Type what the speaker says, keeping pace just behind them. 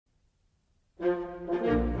No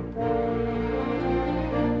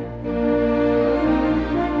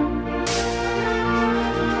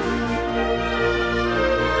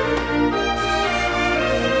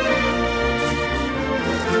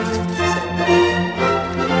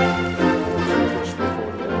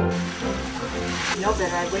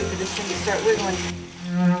better, I'd wait for this thing to start wiggling.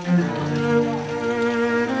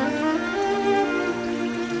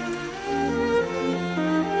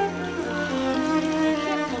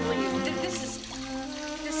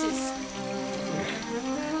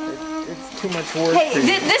 It's too much work. Hey,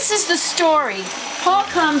 this is the story. Paul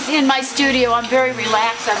comes in my studio. I'm very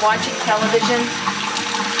relaxed. I'm watching television.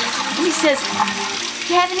 And he says,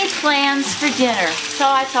 "Do you have any plans for dinner?" So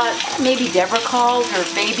I thought maybe Deborah called or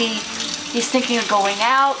maybe he's thinking of going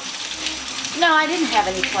out. No, I didn't have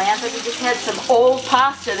any plans. I just had some old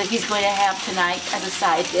pasta that he's going to have tonight as a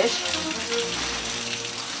side dish.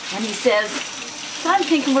 And he says, "So I'm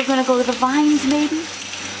thinking we're going to go to the Vines maybe."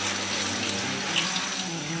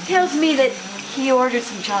 Tells me that he ordered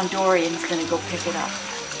some John Dory and he's going to go pick it up.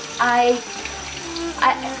 I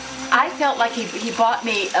felt like he bought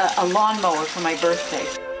me a lawnmower for my birthday.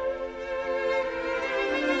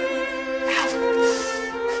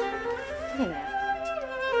 Look at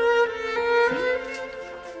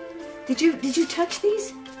that. Did you touch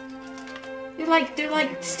these? They're like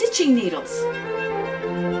stitching needles.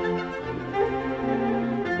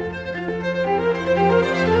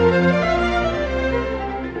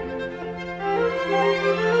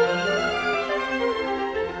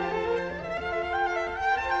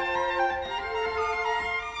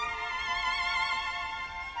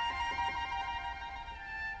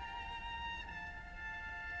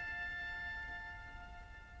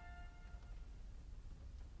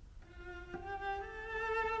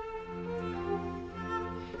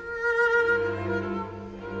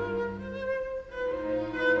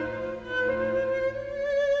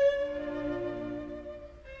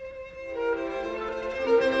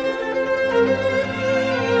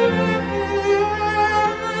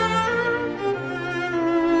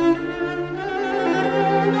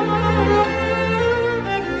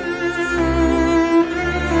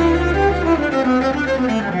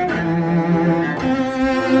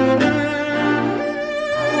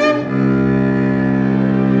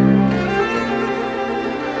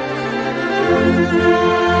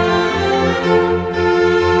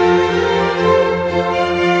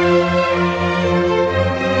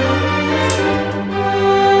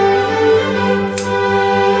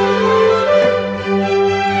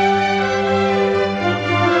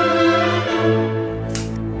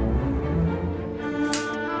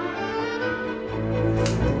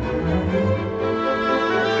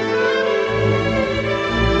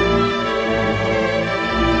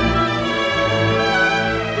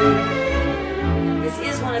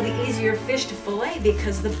 Fish to fillet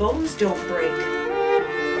because the bones don't break.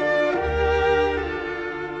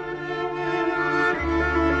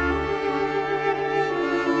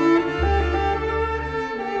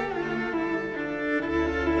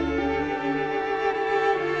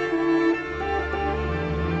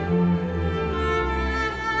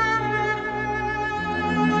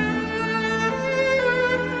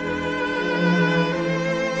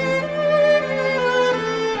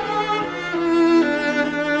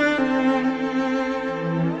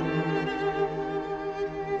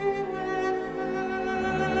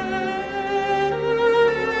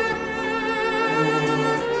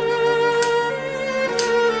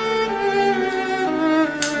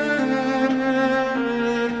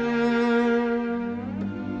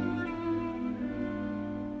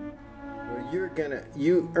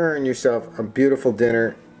 You earn yourself a beautiful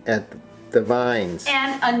dinner at the Vines.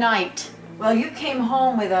 And a night. Well, you came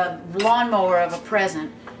home with a lawnmower of a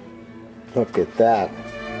present. Look at that.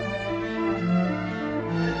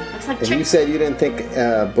 Looks like and you said you didn't think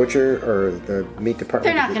butcher or the meat department...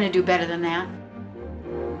 They're not going to do better than that.